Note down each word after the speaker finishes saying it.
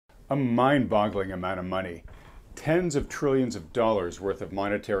A mind-boggling amount of money, tens of trillions of dollars worth of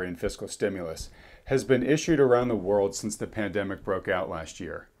monetary and fiscal stimulus, has been issued around the world since the pandemic broke out last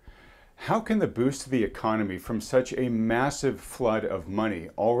year. How can the boost to the economy from such a massive flood of money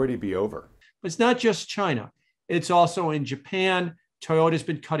already be over? It's not just China. It's also in Japan. Toyota's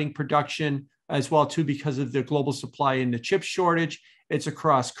been cutting production as well, too, because of the global supply and the chip shortage. It's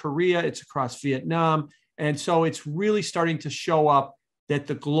across Korea. It's across Vietnam. And so it's really starting to show up that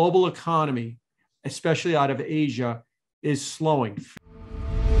the global economy, especially out of Asia, is slowing.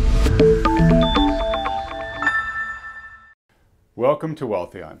 Welcome to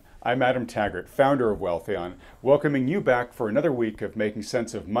Wealthion. I'm Adam Taggart, founder of Wealthion, welcoming you back for another week of making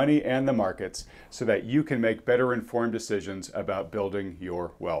sense of money and the markets so that you can make better informed decisions about building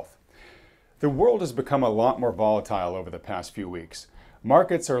your wealth. The world has become a lot more volatile over the past few weeks.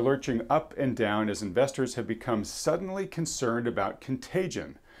 Markets are lurching up and down as investors have become suddenly concerned about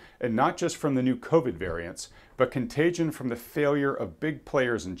contagion, and not just from the new COVID variants, but contagion from the failure of big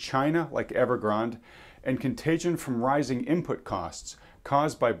players in China like Evergrande, and contagion from rising input costs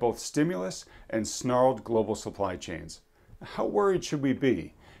caused by both stimulus and snarled global supply chains. How worried should we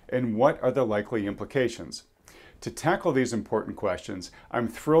be, and what are the likely implications? To tackle these important questions, I'm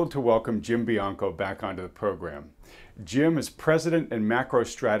thrilled to welcome Jim Bianco back onto the program. Jim is President and Macro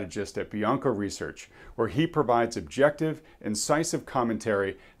Strategist at Bianco Research, where he provides objective, incisive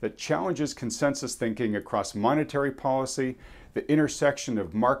commentary that challenges consensus thinking across monetary policy, the intersection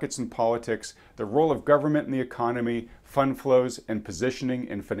of markets and politics, the role of government in the economy, fund flows, and positioning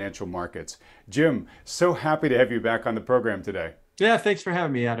in financial markets. Jim, so happy to have you back on the program today. Yeah, thanks for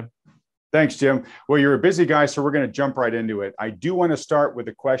having me, Adam. Thanks, Jim. Well, you're a busy guy, so we're going to jump right into it. I do want to start with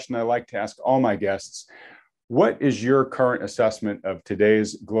a question I like to ask all my guests. What is your current assessment of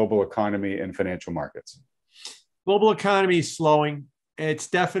today's global economy and financial markets? Global economy is slowing. It's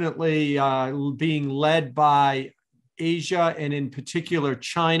definitely being led by Asia and in particular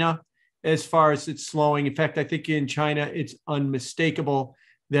China as far as it's slowing. In fact, I think in China, it's unmistakable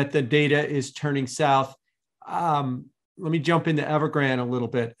that the data is turning south. Let me jump into Evergrande a little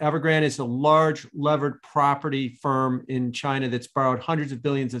bit. Evergrande is a large levered property firm in China that's borrowed hundreds of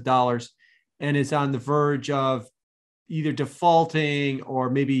billions of dollars and is on the verge of either defaulting or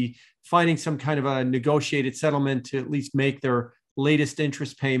maybe finding some kind of a negotiated settlement to at least make their latest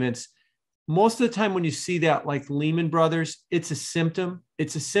interest payments. Most of the time when you see that, like Lehman Brothers, it's a symptom.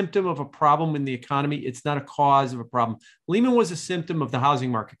 It's a symptom of a problem in the economy. It's not a cause of a problem. Lehman was a symptom of the housing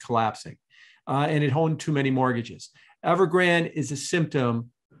market collapsing, and it owned too many mortgages. Evergrande is a symptom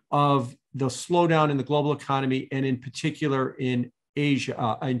of the slowdown in the global economy, and in particular in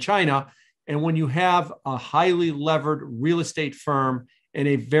Asia, in China. And when you have a highly levered real estate firm in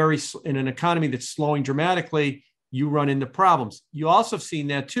an economy that's slowing dramatically, you run into problems. You also have seen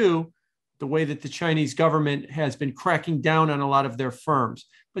that too, the way that the Chinese government has been cracking down on a lot of their firms.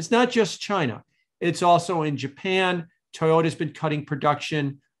 But it's not just China. It's also in Japan. Toyota's been cutting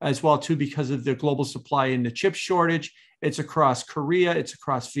production as well, too, because of the global supply and the chip shortage. It's across Korea. It's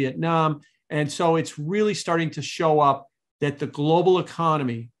across Vietnam. And so it's really starting to show up that the global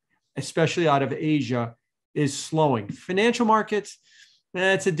economy, especially out of Asia, is slowing. Financial markets,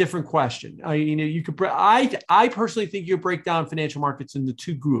 that's a different question. I personally think you break down financial markets into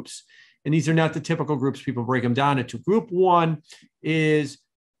two groups. And these are not the typical groups people break them down into. Group one is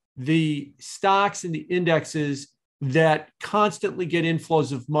the stocks and the indexes that constantly get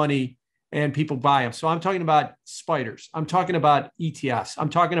inflows of money and people buy them. So I'm talking about spiders. I'm talking about ETFs. I'm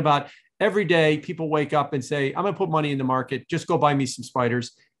talking about every day people wake up and say, I'm going to put money in the market. Just go buy me some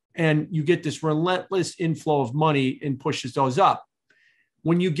spiders. And you get this relentless inflow of money and pushes those up.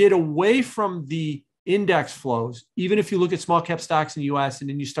 When you get away from the index flows, even if you look at small cap stocks in the US and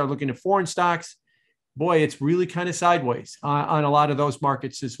then you start looking at foreign stocks, boy, it's really kind of sideways on a lot of those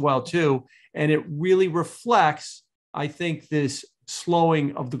markets as well, too. And it really reflects, I think, this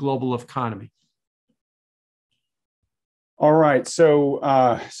slowing of the global economy. All right. So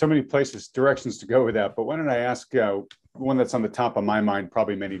many directions to go with that. But why don't I ask one that's on the top of my mind,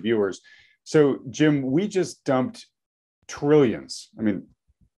 probably many viewers. So, Jim, we just dumped trillions. I mean,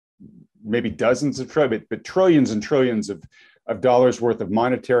 maybe dozens of trillions, but trillions and trillions of dollars worth of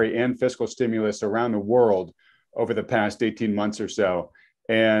monetary and fiscal stimulus around the world over the past 18 months or so.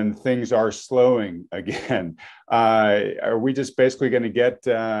 And things are slowing again. Are we just basically going to get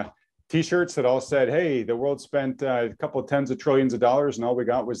T-shirts that all said, hey, the world spent a couple of tens of trillions of dollars and all we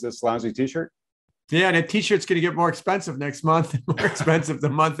got was this lousy T-shirt? Yeah, and a T-shirt's going to get more expensive next month and more expensive the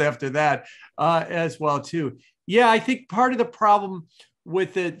month after that as well, too. Yeah, I think part of the problem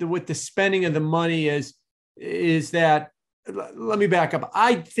with the spending of the money is that let me back up.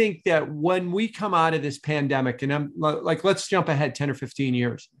 I think that when we come out of this pandemic, and I'm like, let's jump ahead 10 or 15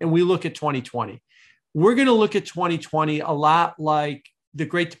 years and we look at 2020, we're going to look at 2020 a lot like the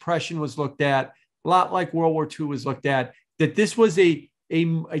Great Depression was looked at, a lot like World War II was looked at, that this was a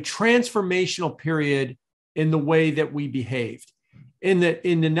transformational period in the way that we behaved. In the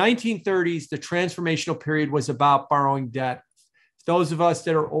 1930s, the transformational period was about borrowing debt. Those of us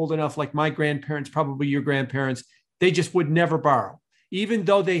that are old enough, like my grandparents, probably your grandparents, they just would never borrow. Even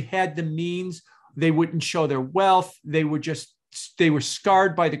though they had the means, they wouldn't show their wealth. They were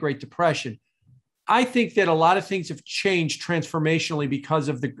scarred by the Great Depression. I think that a lot of things have changed transformationally because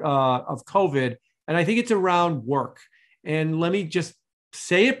of of COVID. And I think it's around work. And let me just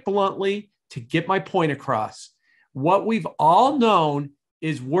say it bluntly to get my point across. What we've all known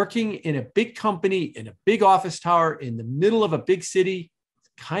is working in a big company, in a big office tower, in the middle of a big city,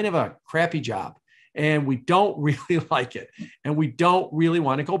 kind of a crappy job. And we don't really like it. And we don't really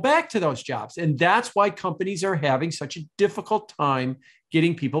want to go back to those jobs. And that's why companies are having such a difficult time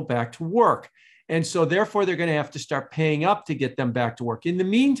getting people back to work. And so therefore, they're going to have to start paying up to get them back to work. In the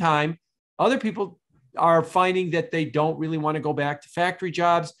meantime, other people are finding that they don't really want to go back to factory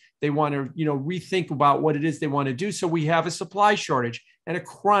jobs. They want to, rethink about what it is they want to do. So we have a supply shortage and a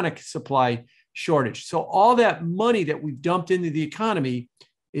chronic supply shortage. So all that money that we've dumped into the economy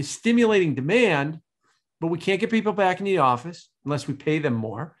is stimulating demand, but we can't get people back in the office unless we pay them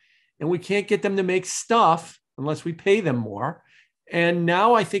more. And we can't get them to make stuff unless we pay them more. And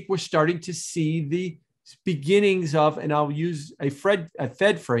now I think we're starting to see the beginnings of, and I'll use a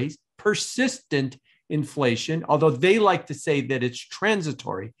Fed phrase, persistent inflation, although they like to say that it's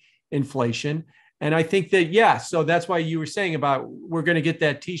transitory inflation. And I think that, so that's why you were saying about we're going to get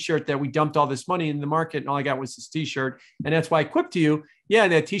that T-shirt that we dumped all this money in the market and all I got was this T-shirt. And that's why I quipped to you,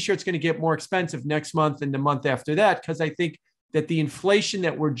 that T-shirt's going to get more expensive next month and the month after that, because I think that the inflation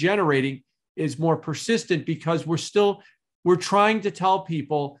that we're generating is more persistent because we're trying to tell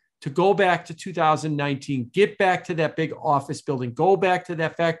people to go back to 2019, get back to that big office building, go back to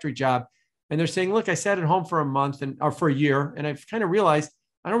that factory job. And they're saying, look, I sat at home for a month or for a year, and I've kind of realized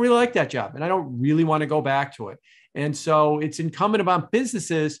I don't really like that job and I don't really want to go back to it. And so it's incumbent upon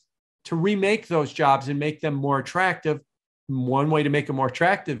businesses to remake those jobs and make them more attractive. One way to make them more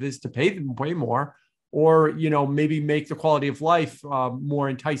attractive is to pay them way more, or, maybe make the quality of life more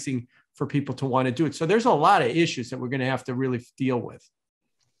enticing for people to want to do it. So there's a lot of issues that we're going to have to really deal with.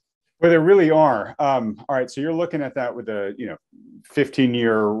 Well, there really are. All right, so you're looking at that with a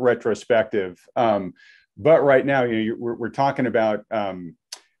 15-year retrospective, but right now, we're talking about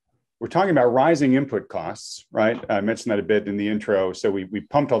rising input costs, right? I mentioned that a bit in the intro. So we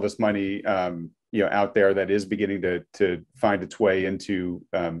pumped all this money, out there that is beginning to find its way into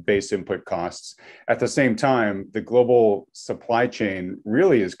base input costs. At the same time, the global supply chain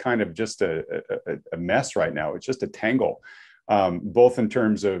really is kind of just a mess right now. It's just a tangle. Both in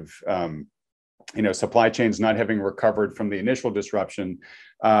terms of, supply chains not having recovered from the initial disruption,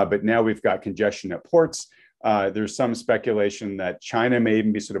 but now we've got congestion at ports. There's some speculation that China may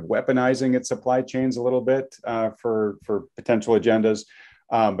even be sort of weaponizing its supply chains a little bit for potential agendas.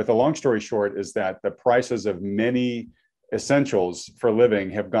 But the long story short is that the prices of many essentials for living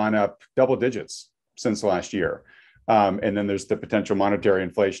have gone up double digits since last year. And then there's the potential monetary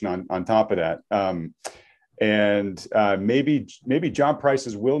inflation on top of that. And maybe job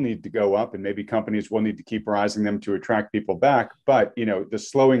prices will need to go up, and maybe companies will need to keep rising them to attract people back. But the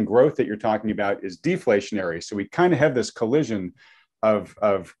slowing growth that you're talking about is deflationary. So we kind of have this collision of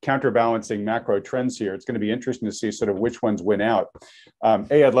counterbalancing macro trends here. It's going to be interesting to see sort of which ones win out.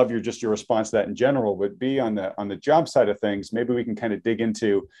 I'd love your response to that in general, but B, on the job side of things, maybe we can kind of dig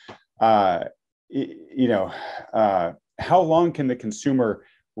into, how long can the consumer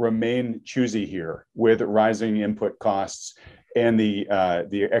remain choosy here with rising input costs and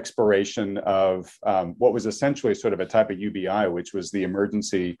the expiration of what was essentially sort of a type of UBI, which was the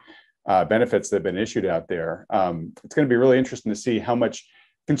emergency benefits that have been issued out there. It's going to be really interesting to see how much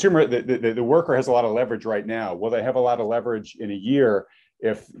the worker has a lot of leverage right now. Will they have a lot of leverage in a year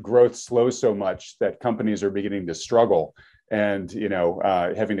if growth slows so much that companies are beginning to struggle and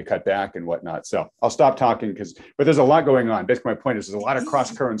having to cut back and whatnot? So I'll stop talking but there's a lot going on. Basically, my point is there's a lot of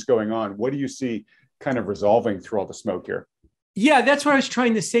cross currents going on. What do you see kind of resolving through all the smoke here? Yeah, that's what I was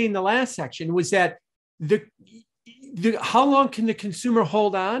trying to say in the last section, was that how long can the consumer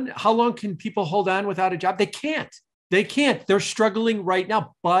hold on? How long can people hold on without a job? They can't. They're struggling right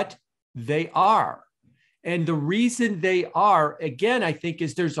now, but they are. And the reason they are, again, I think,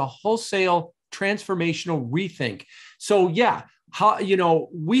 is there's a wholesale transformational rethink. So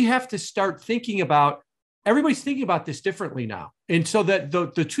we have to start thinking about everybody's thinking about this differently now. And so that the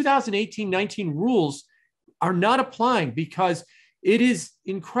 2018-19 rules are not applying, because it is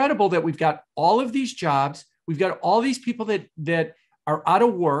incredible that we've got all of these jobs. We've got all these people that are out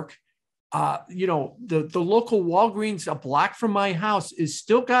of work. The local Walgreens a block from my house is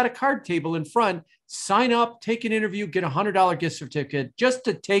still got a card table in front. Sign up, take an interview, get $100 gift certificate just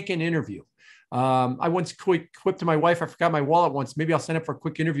to take an interview. I once quipped to my wife, I forgot my wallet once. Maybe I'll sign up for a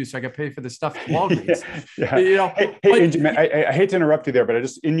quick interview so I can pay for the stuff at Walgreens. Yeah. Hey, Angie, I hate to interrupt you there, but I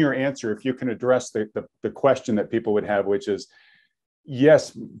just, in your answer, if you can address the question that people would have, which is,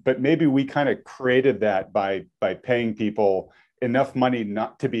 yes, but maybe we kind of created that by paying people enough money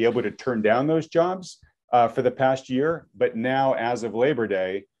not to be able to turn down those jobs for the past year. But now, as of Labor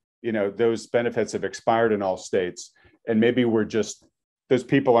Day, those benefits have expired in all states. And maybe those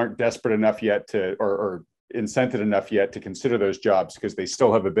people aren't desperate enough yet or incented enough yet to consider those jobs, because they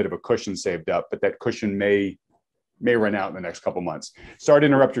still have a bit of a cushion saved up, but that cushion may run out in the next couple of months. Sorry to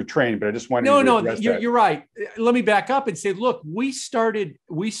interrupt your train, but I just wanted to address that. You're right. Let me back up and say, look, we started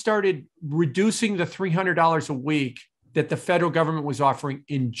reducing the $300 a week that the federal government was offering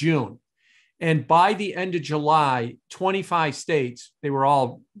in June. And by the end of July, 25 states, they were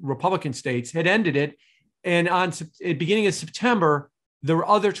all Republican states, had ended it. And at the beginning of September, the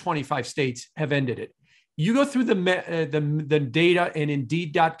other 25 states have ended it. You go through the data, and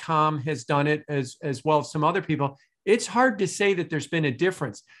Indeed.com has done it as well as some other people. It's hard to say that there's been a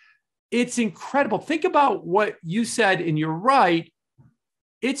difference. It's incredible. Think about what you said, and you're right.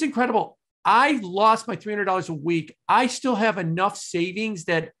 It's incredible. I lost my $300 a week. I still have enough savings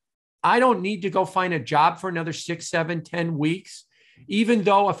that I don't need to go find a job for another 6, 7, 10 weeks. Even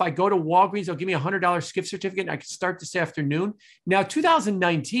though if I go to Walgreens, they'll give me a $100 gift certificate and I can start this afternoon. Now,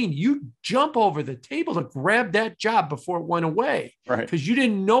 2019, you jump over the table to grab that job before it went away, right? Because you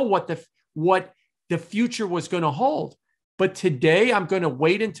didn't know what the future was going to hold. But today, I'm going to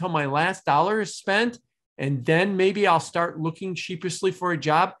wait until my last dollar is spent, and then maybe I'll start looking sheepishly for a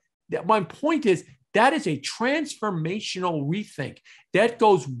job. My point is, that is a transformational rethink that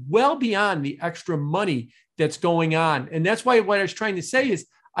goes well beyond the extra money that's going on. And that's why what I was trying to say is,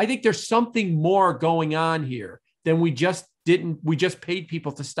 I think there's something more going on here than we just paid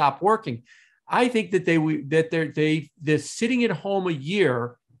people to stop working. I think that they're sitting at home a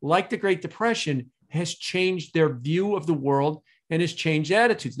year, like the Great Depression, has changed their view of the world and has changed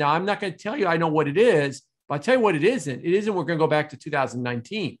attitudes. Now, I'm not going to tell you I know what it is, but I'll tell you what it isn't. It isn't we're going to go back to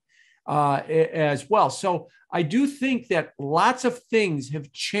 2019 as well. So I do think that lots of things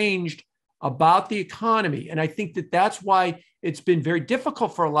have changed about the economy. And I think that that's why it's been very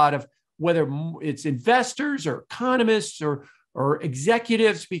difficult for a lot of, whether it's investors or economists or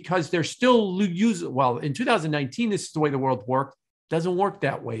executives, because they're still in 2019, this is the way the world worked. Doesn't work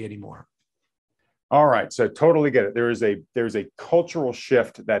that way anymore. All right. So totally get it. There's a cultural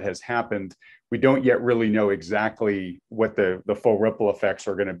shift that has happened. We don't yet really know exactly what the full ripple effects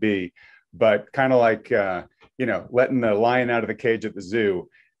are going to be, but kind of like, letting the lion out of the cage at the zoo,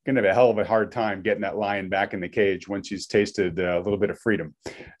 going to have a hell of a hard time getting that lion back in the cage once he's tasted a little bit of freedom.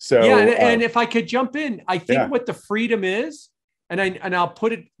 So yeah, and if I could jump in, I think what the freedom is, and I'll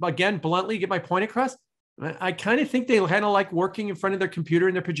put it again bluntly, get my point across. I kind of think they kind of like working in front of their computer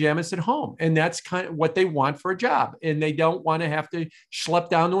in their pajamas at home. And that's kind of what they want for a job. And they don't want to have to schlep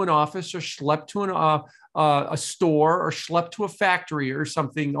down to an office or schlep to a store or schlep to a factory or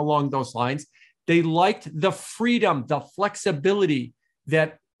something along those lines. They liked the freedom, the flexibility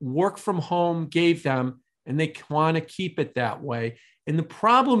that work from home gave them, and they want to keep it that way. And the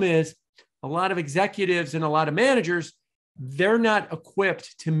problem is, a lot of executives and a lot of managers, they're not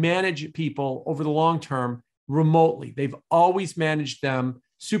equipped to manage people over the long term remotely. They've always managed them,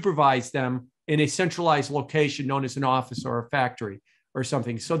 supervised them in a centralized location known as an office or a factory or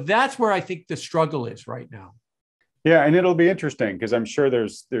something. So that's where I think the struggle is right now. Yeah, and it'll be interesting because I'm sure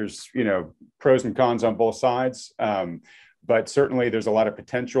there's pros and cons on both sides. But certainly there's a lot of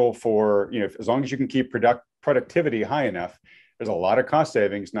potential for, as long as you can keep productivity high enough, there's a lot of cost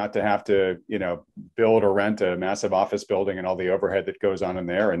savings not to have to, build or rent a massive office building and all the overhead that goes on in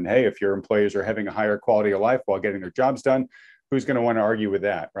there. And hey, if your employees are having a higher quality of life while getting their jobs done, who's going to want to argue with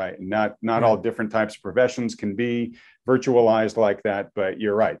that, right? And not all different types of professions can be virtualized like that. But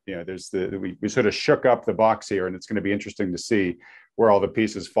you're right. We sort of shook up the box here, and it's going to be interesting to see where all the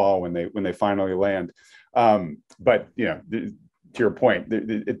pieces fall when they finally land. But to your point,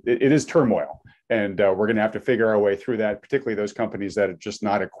 it is turmoil. And we're going to have to figure our way through that, particularly those companies that are just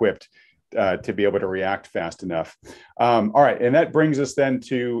not equipped to be able to react fast enough. All right. And that brings us then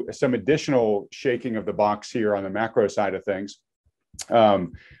to some additional shaking of the box here on the macro side of things.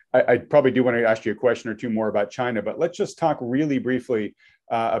 I probably do want to ask you a question or two more about China, but let's just talk really briefly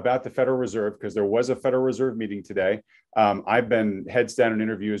about the Federal Reserve, because there was a Federal Reserve meeting today. I've been heads down in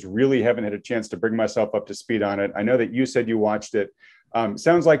interviews, really haven't had a chance to bring myself up to speed on it. I know that you said you watched it.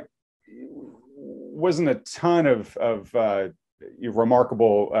 Sounds like wasn't a ton of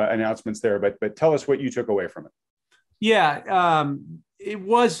remarkable announcements there, but tell us what you took away from it. Yeah, it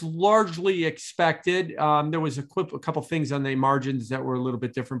was largely expected. There was a couple things on the margins that were a little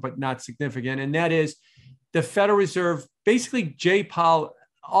bit different, but not significant. And that is the Federal Reserve, basically Jay Powell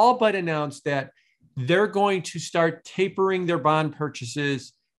all but announced that they're going to start tapering their bond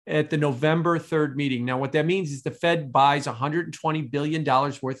purchases at the November 3rd meeting. Now, what that means is the Fed buys $120 billion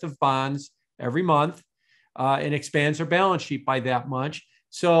worth of bonds every month and expands their balance sheet by that much.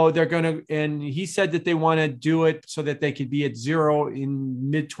 So they're going to, and he said that they want to do it so that they could be at zero in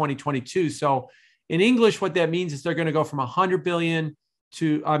mid 2022. So in English, what that means is they're going to go from 100 billion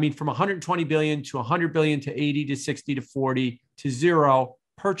from 120 billion to 100 billion to 80 to 60 to 40 to zero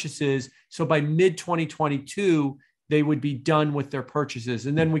purchases. So by mid 2022, they would be done with their purchases.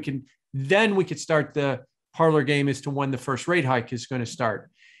 And then we could start the parlor game as to when the first rate hike is going to start.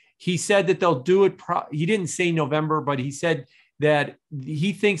 He said that they'll do it. He didn't say November, but he said that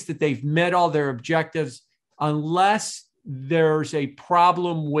he thinks that they've met all their objectives unless there's a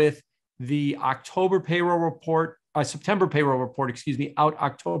problem with the September payroll report, out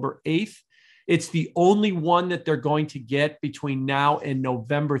October 8th. It's the only one that they're going to get between now and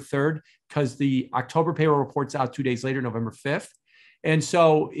November 3rd, because the October payroll report's out 2 days later, November 5th. And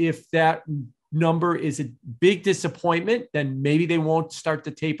so if that number is a big disappointment, then maybe they won't start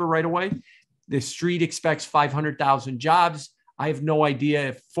the taper right away. The street expects 500,000 jobs. I have no idea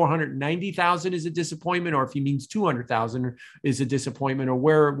if 490,000 is a disappointment, or if he means 200,000 is a disappointment, or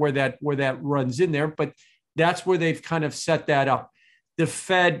where that runs in there. But that's where they've kind of set that up. The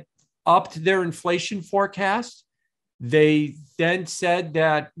Fed upped their inflation forecast. They then said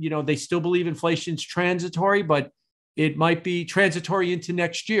that, they still believe inflation's transitory, but it might be transitory into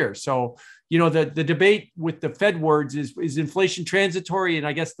next year. So, the debate with the Fed words is inflation transitory? And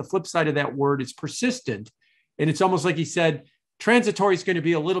I guess the flip side of that word is persistent. And it's almost like he said, transitory is going to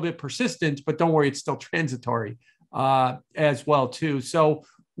be a little bit persistent, but don't worry, it's still transitory as well, too. So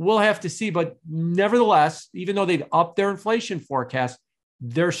we'll have to see. But nevertheless, even though they've upped their inflation forecast,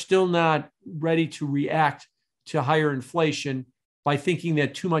 they're still not ready to react to higher inflation by thinking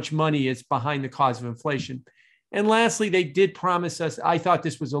that too much money is behind the cause of inflation. And lastly, they did promise us, I thought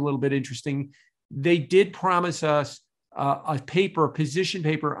this was a little bit interesting, they did promise us a position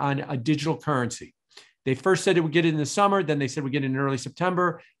paper on a digital currency. They first said it would get it in the summer. Then they said we'd get it in early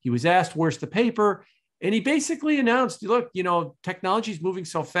September. He was asked, where's the paper? And he basically announced, look, technology is moving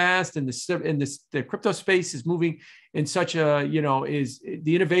so fast, and the crypto space is moving in such a,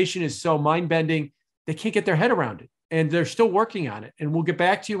 the innovation is so mind-bending, they can't get their head around it. And they're still working on it. And we'll get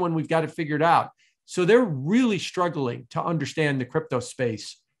back to you when we've got it figured out. So they're really struggling to understand the crypto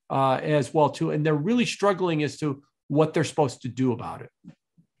space as well, too. And they're really struggling as to what they're supposed to do about it.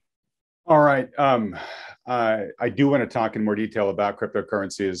 All right. I do want to talk in more detail about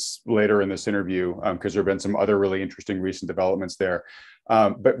cryptocurrencies later in this interview, because there have been some other really interesting recent developments there.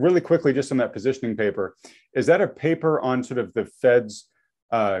 But really quickly, just on that positioning paper, is that a paper on sort of the Fed's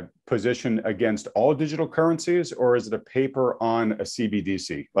position against all digital currencies, or is it a paper on a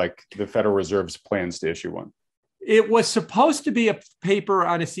CBDC, like the Federal Reserve's plans to issue one? It was supposed to be a paper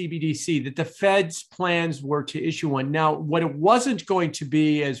on a CBDC, that the Fed's plans were to issue one. Now, what it wasn't going to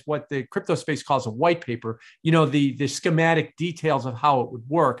be is what the crypto space calls a white paper, the schematic details of how it would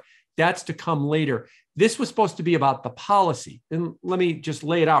work. That's to come later. This was supposed to be about the policy. And let me just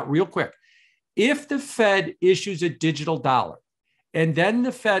lay it out real quick. If the Fed issues a digital dollar, and then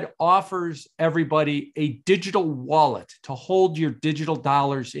the Fed offers everybody a digital wallet to hold your digital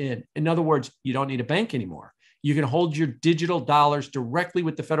dollars in other words, you don't need a bank anymore. You can hold your digital dollars directly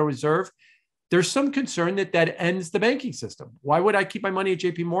with the Federal Reserve. There's some concern that ends the banking system. Why would I keep my money at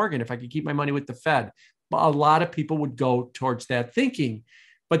JP Morgan if I could keep my money with the Fed? A lot of people would go towards that thinking.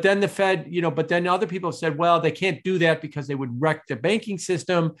 But then the Fed, but then other people have said, well, they can't do that because they would wreck the banking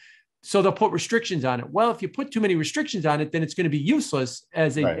system. So they'll put restrictions on it. Well, if you put too many restrictions on it, then it's going to be useless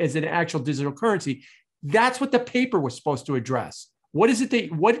as an actual digital currency. That's what the paper was supposed to address.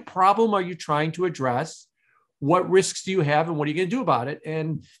 What problem are you trying to address? What risks do you have, and what are you going to do about it?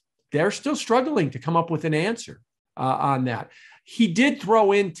 And they're still struggling to come up with an answer on that. He did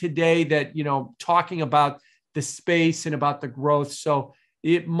throw in today that, talking about the space and about the growth. So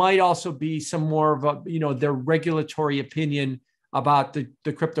it might also be some more of a, their regulatory opinion about the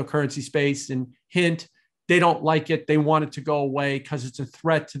cryptocurrency space. And hint, They don't like it. They want it to go away because it's a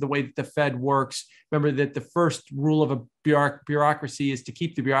threat to the way that the Fed works. Remember that the first rule of a bureaucracy is to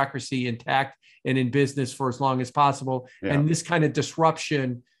keep the bureaucracy intact and in business for as long as possible. Yeah. And this kind of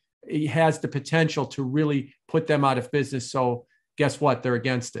disruption has the potential to really put them out of business. So guess what? They're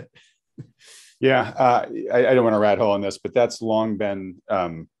against it. Yeah, I don't want to rat hole on this, but that's long been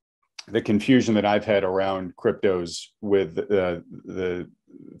the confusion that I've had around cryptos with the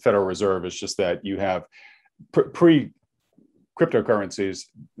Federal Reserve. Is just that you have pre-cryptocurrencies,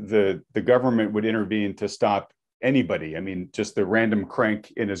 the government would intervene to stop anybody. I mean, just the random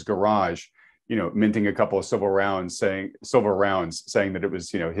crank in his garage, minting a couple of silver rounds, saying that it was,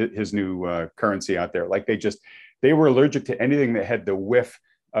 his new currency out there. Like they were allergic to anything that had the whiff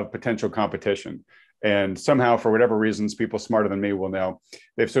of potential competition. And somehow, for whatever reasons, people smarter than me will know,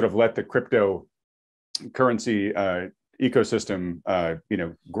 they've sort of let the cryptocurrency ecosystem,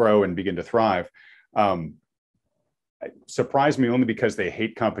 grow and begin to thrive. Surprised me only because they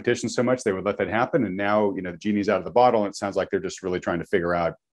hate competition so much. They would let that happen. And now, the genie's out of the bottle, and it sounds like they're just really trying to figure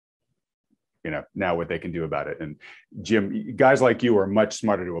out, now what they can do about it. And Jim, guys like you are much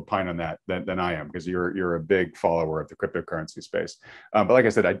smarter to opine on that than I am, because you're a big follower of the cryptocurrency space. But like I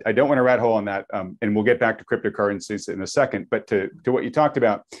said, I don't want to rat hole on that. And we'll get back to cryptocurrencies in a second. But to what you talked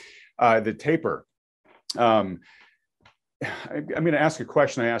about, the taper. I'm going to ask a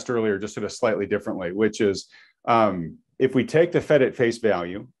question I asked earlier, just sort of slightly differently, which is, if we take the Fed at face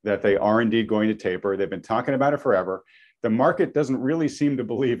value that they are indeed going to taper, they've been talking about it forever. The market doesn't really seem to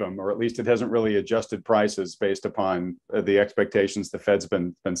believe them, or at least it hasn't really adjusted prices based upon the expectations the Fed's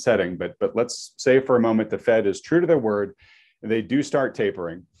been setting. But let's say for a moment the Fed is true to their word, and they do start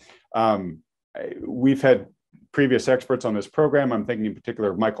tapering. We've had previous experts on this program. I'm thinking in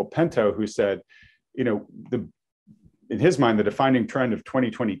particular of Michael Pinto, who said, in his mind, the defining trend of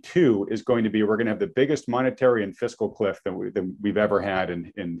 2022 is going to be we're going to have the biggest monetary and fiscal cliff that we've ever had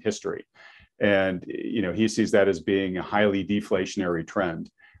in history. And, he sees that as being a highly deflationary trend,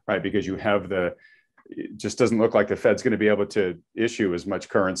 right? Because you have it just doesn't look like the Fed's going to be able to issue as much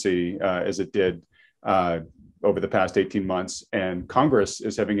currency as it did over the past 18 months. And Congress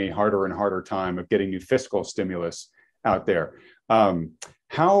is having a harder and harder time of getting new fiscal stimulus out there.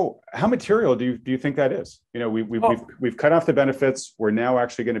 How material do you think that is? We've cut off the benefits. We're now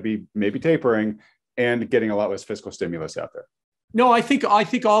actually going to be maybe tapering and getting a lot less fiscal stimulus out there. No, I think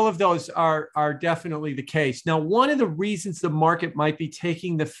all of those are definitely the case. Now, one of the reasons the market might be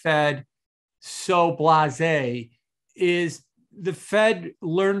taking the Fed so blasé is the Fed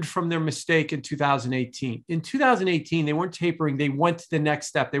learned from their mistake in 2018. In 2018, they weren't tapering. They went to the next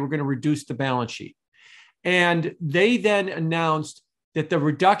step. They were going to reduce the balance sheet. And they then announced that the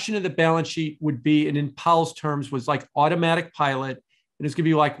reduction of the balance sheet would be, and in Powell's terms, was like automatic pilot. And it's going to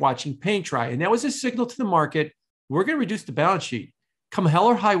be like watching paint dry. And that was a signal to the market. We're going to reduce the balance sheet. Come hell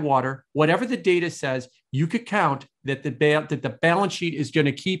or high water, whatever the data says, you could count that the balance sheet is going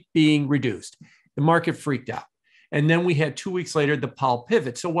to keep being reduced. The market freaked out. And then we had 2 weeks later, the Powell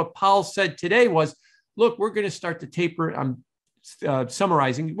pivot. So what Powell said today was, look, we're going to start to taper. I'm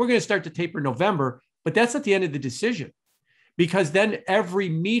summarizing. We're going to start to taper in November, but that's at the end of the decision. Because then every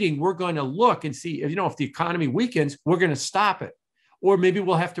meeting, we're going to look and see, if the economy weakens, we're going to stop it. Or maybe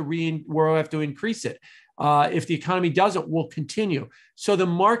we'll have to increase it. If the economy doesn't, we'll continue. So the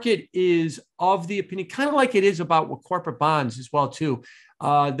market is of the opinion, kind of like it is about with corporate bonds as well, too.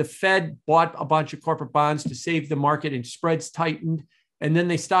 The Fed bought a bunch of corporate bonds to save the market, and spreads tightened. And then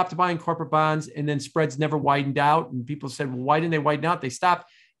they stopped buying corporate bonds, and then spreads never widened out. And people said, well, why didn't they widen out? They stopped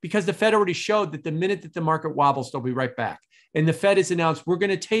because the Fed already showed that the minute that the market wobbles, they'll be right back. And the Fed has announced we're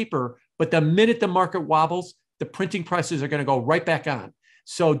going to taper, but the minute the market wobbles, the printing presses are going to go right back on.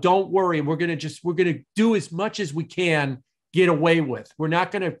 So don't worry. We're going to do as much as we can get away with. We're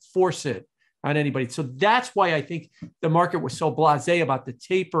not going to force it on anybody. So that's why I think the market was so blasé about the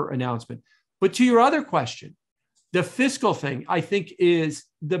taper announcement. But to your other question, the fiscal thing, I think, is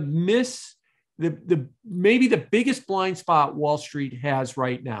maybe the biggest blind spot Wall Street has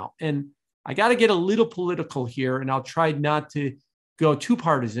right now. And I got to get a little political here, and I'll try not to go too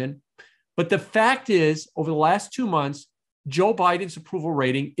partisan. But the fact is, over the last 2 months, Joe Biden's approval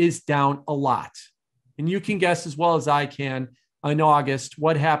rating is down a lot. And you can guess as well as I can in August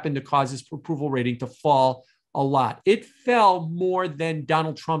what happened to cause his approval rating to fall a lot. It fell more than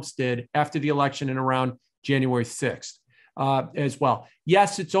Donald Trump's did after the election and around January 6th as well.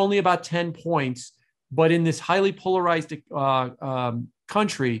 Yes, it's only about 10 points, but in this highly polarized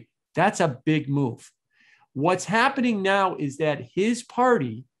country, that's a big move. What's happening now is that his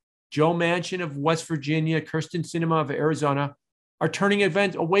party, Joe Manchin of West Virginia, Kirsten Sinema of Arizona, are turning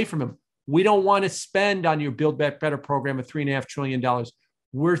events away from him. We don't want to spend on your Build Back Better program of $3.5 trillion.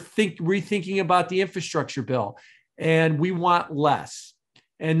 We're rethinking about the infrastructure bill, and we want less.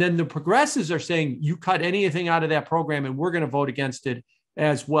 And then the progressives are saying, you cut anything out of that program, and we're going to vote against it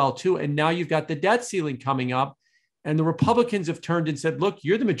as well, too. And now you've got the debt ceiling coming up, and the Republicans have turned and said, look,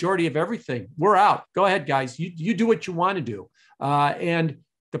 you're the majority of everything. We're out. Go ahead, guys. You do what you want to do. And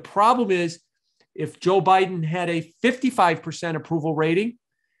the problem is, if Joe Biden had a 55% approval rating,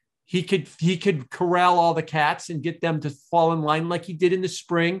 he could corral all the cats and get them to fall in line like he did in the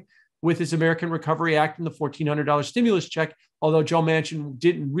spring with his American Recovery Act and the $1,400 stimulus check. Although Joe Manchin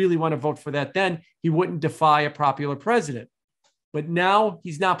didn't really want to vote for that then, he wouldn't defy a popular president. But now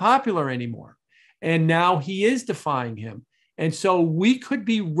he's not popular anymore. And now he is defying him. And so we could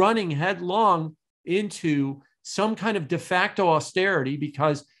be running headlong into some kind of de facto austerity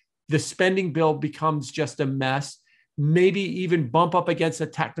because the spending bill becomes just a mess, maybe even bump up against a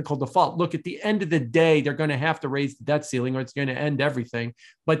technical default. Look, at the end of the day, they're going to have to raise the debt ceiling or it's going to end everything.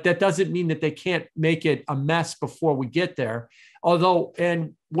 But that doesn't mean that they can't make it a mess before we get there. Although,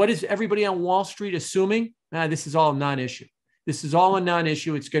 and what is everybody on Wall Street assuming? This is all a non-issue. This is all a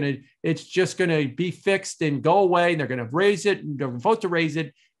non-issue. It's just going to be fixed and go away. And they're going to raise it and they're going to vote to raise it.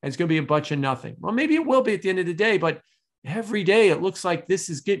 And it's going to be a bunch of nothing. Well, maybe it will be at the end of the day, but every day it looks like this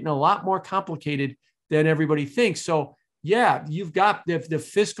is getting a lot more complicated than everybody thinks. So yeah, you've got the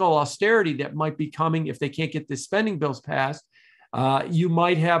fiscal austerity that might be coming if they can't get the spending bills passed. You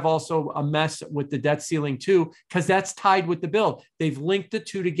might have also a mess with the debt ceiling too, because that's tied with the bill. They've linked the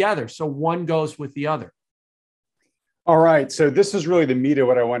two together. So one goes with the other. All right. So this is really the meat of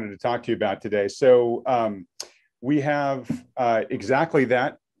what I wanted to talk to you about today. So we have exactly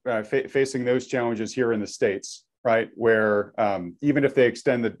that facing those challenges here in the States, right? Where even if they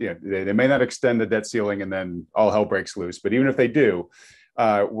extend they may not extend the debt ceiling and then all hell breaks loose. But even if they do,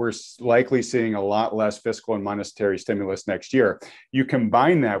 we're likely seeing a lot less fiscal and monetary stimulus next year. You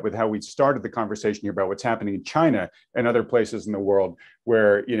combine that with how we started the conversation here about what's happening in China and other places in the world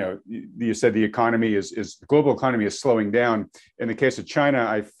where, you said the economy the global economy is slowing down. In the case of China,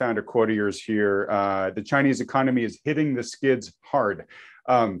 I found a quote of yours here. The Chinese economy is hitting the skids hard.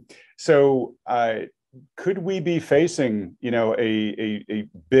 Could we be facing, a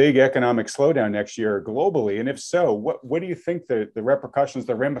big economic slowdown next year globally? And if so, what do you think the repercussions,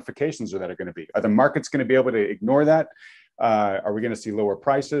 the ramifications of that are going to be? Are the markets going to be able to ignore that? Are we going to see lower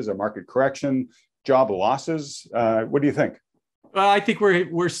prices, a market correction, job losses? What do you think? Well, I think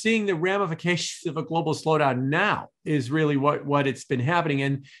we're seeing the ramifications of a global slowdown now is really what it's been happening.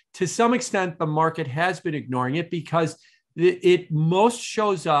 And to some extent, the market has been ignoring it because it most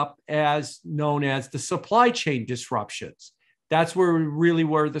shows up as known as the supply chain disruptions. That's where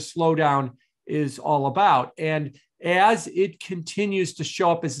the slowdown is all about. And as it continues to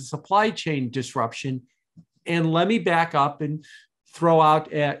show up as a supply chain disruption, and let me back up and throw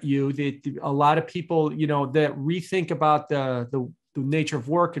out at you that a lot of people, that rethink about the nature of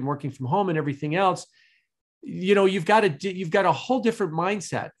work and working from home and everything else, you've got a whole different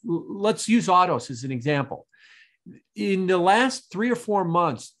mindset. Let's use autos as an example. In the last 3 or 4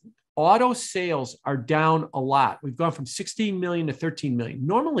 months, auto sales are down a lot. We've gone from 16 million to 13 million.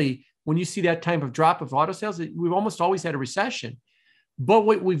 Normally, when you see that type of drop of auto sales, we've almost always had a recession. But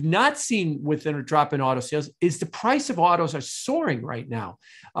what we've not seen within a drop in auto sales is the price of autos are soaring right now.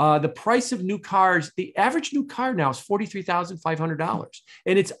 The price of new cars, the average new car now is $43,500,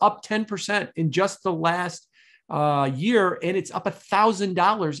 and it's up 10% in just the last year, and it's up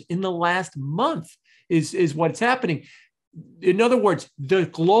 $1,000 in the last month. Is what's happening. In other words, the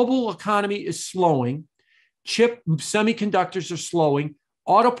global economy is slowing. Chip semiconductors are slowing.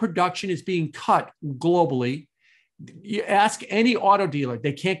 Auto production is being cut globally. You ask any auto dealer,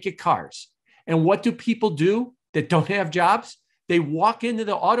 they can't get cars. And what do people do that don't have jobs? They walk into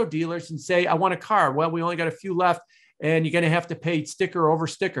the auto dealers and say, I want a car. Well, we only got a few left and you're going to have to pay sticker over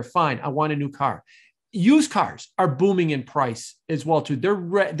sticker. Fine, I want a new car. Used cars are booming in price as well, too.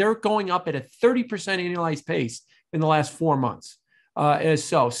 They're going up at a 30% annualized pace in the last 4 months.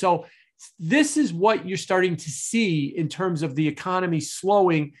 So this is what you're starting to see in terms of the economy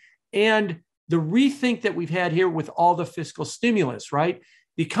slowing and the rethink that we've had here with all the fiscal stimulus, right?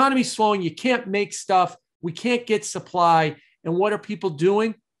 The economy's slowing. You can't make stuff. We can't get supply. And what are people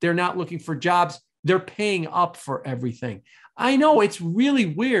doing? They're not looking for jobs. They're paying up for everything. I know it's really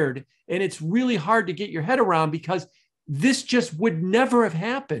weird and it's really hard to get your head around because this just would never have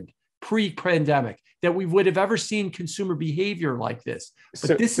happened pre-pandemic, that we would have ever seen consumer behavior like this.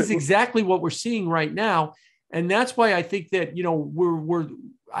 But this is exactly what we're seeing right now. And that's why I think that,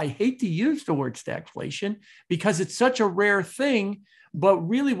 I hate to use the word stagflation because it's such a rare thing, but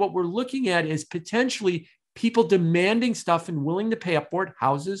really what we're looking at is potentially people demanding stuff and willing to pay up for it.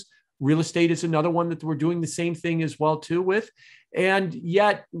 Houses, real estate is another one that we're doing the same thing as well too with. And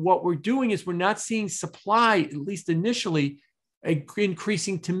yet what we're doing is we're not seeing supply, at least initially,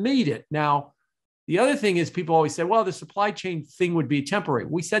 increasing to meet it. Now, the other thing is people always say, well, the supply chain thing would be temporary.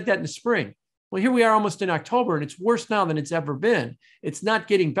 We said that in the spring. Well, here we are almost in October, and it's worse now than it's ever been. It's not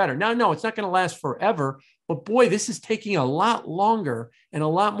getting better. Now, no, it's not going to last forever. But boy, this is taking a lot longer and a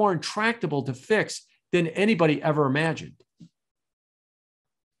lot more intractable to fix than anybody ever imagined.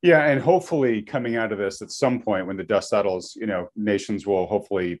 Yeah, and hopefully coming out of this at some point when the dust settles, nations will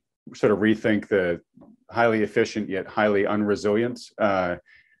hopefully sort of rethink the highly efficient yet highly unresilient,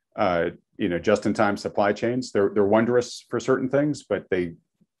 just-in-time supply chains. They're wondrous for certain things, but they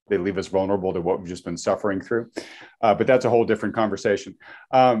leave us vulnerable to what we've just been suffering through. But that's a whole different conversation.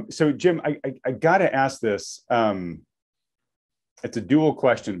 So, Jim, I got to ask this. It's a dual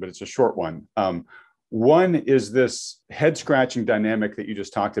question, but it's a short one. One is this head-scratching dynamic that you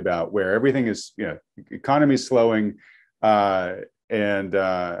just talked about, where everything is, economy is slowing, but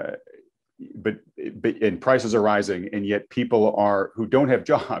prices are rising, and yet people who don't have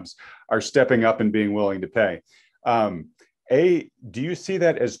jobs are stepping up and being willing to pay. Do you see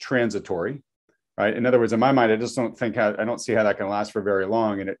that as transitory? Right. In other words, in my mind, I don't see how that can last for very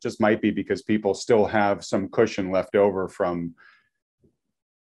long, and it just might be because people still have some cushion left over from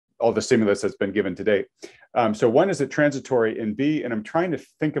all the stimulus that's been given to date. So one, is it transitory? And B, and I'm trying to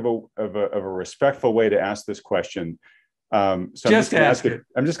think of a respectful way to ask this question. I'm just going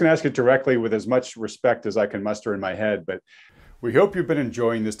to ask it directly with as much respect as I can muster in my head. But we hope you've been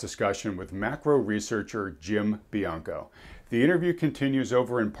enjoying this discussion with macro researcher Jim Bianco. The interview continues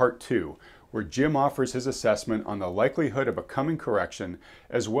over in part 2, where Jim offers his assessment on the likelihood of a coming correction,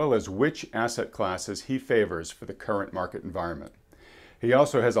 as well as which asset classes he favors for the current market environment. He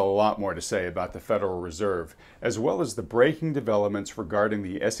also has a lot more to say about the Federal Reserve, as well as the breaking developments regarding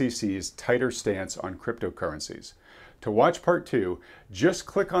the SEC's tighter stance on cryptocurrencies. To watch part 2, just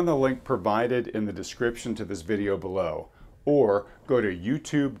click on the link provided in the description to this video below, or go to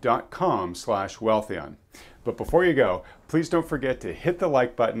youtube.com/Wealthion. But before you go, please don't forget to hit the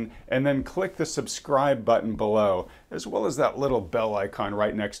like button and then click the subscribe button below, as well as that little bell icon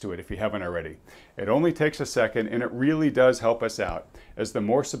right next to it if you haven't already. It only takes a second, and it really does help us out, as the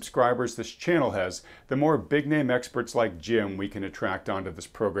more subscribers this channel has, the more big name experts like Jim we can attract onto this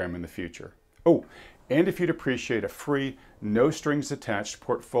program in the future. Oh, and if you'd appreciate a free, no strings attached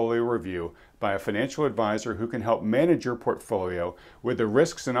portfolio review by a financial advisor who can help manage your portfolio with the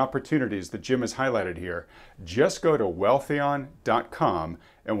risks and opportunities that Jim has highlighted here, just go to wealthion.com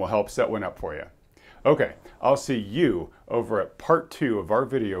and we'll help set one up for you. Okay, I'll see you over at part 2 of our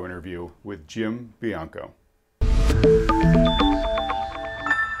video interview with Jim Bianco.